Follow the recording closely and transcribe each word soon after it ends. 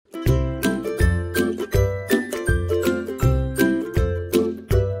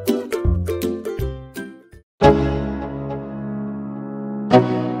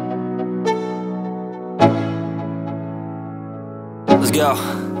Yo,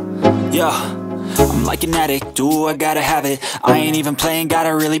 yo, I'm like an addict, do I gotta have it. I ain't even playing, got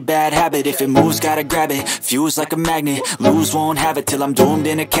a really bad habit. If it moves, gotta grab it, fuse like a magnet. Lose, won't have it till I'm doomed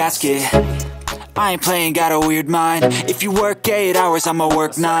in a casket. I ain't playing, got a weird mind. If you work 8 hours, I'ma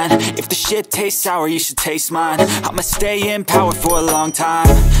work 9. If the shit tastes sour, you should taste mine. I'ma stay in power for a long time.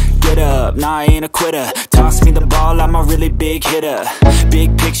 Get up, nah, I ain't a quitter. Toss me the ball, I'm a really big hitter.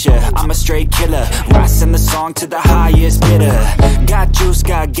 Big picture, I'm a straight killer. I send the song to the highest bidder. Got juice,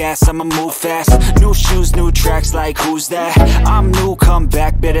 got gas, I'ma move fast. New shoes, new tracks, like who's that? I'm new, come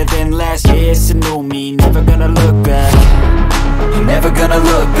back, better than last. Yeah, it's a new me, never gonna look back. Never gonna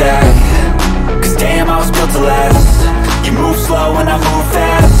look back. Cause damn, I was built to last. You move slow and I move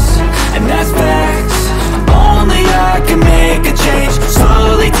fast, and that's facts. Only I can make a change.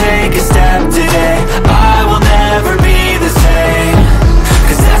 Slowly take a step today. I will never be the same.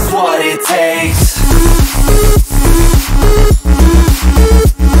 Cause that's what it takes.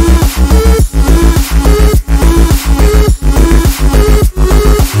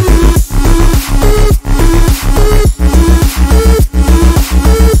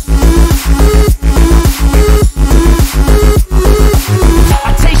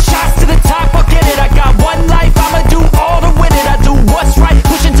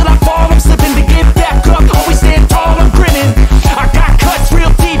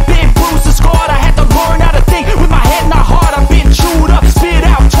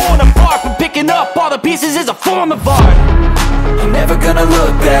 Pieces is a form of art.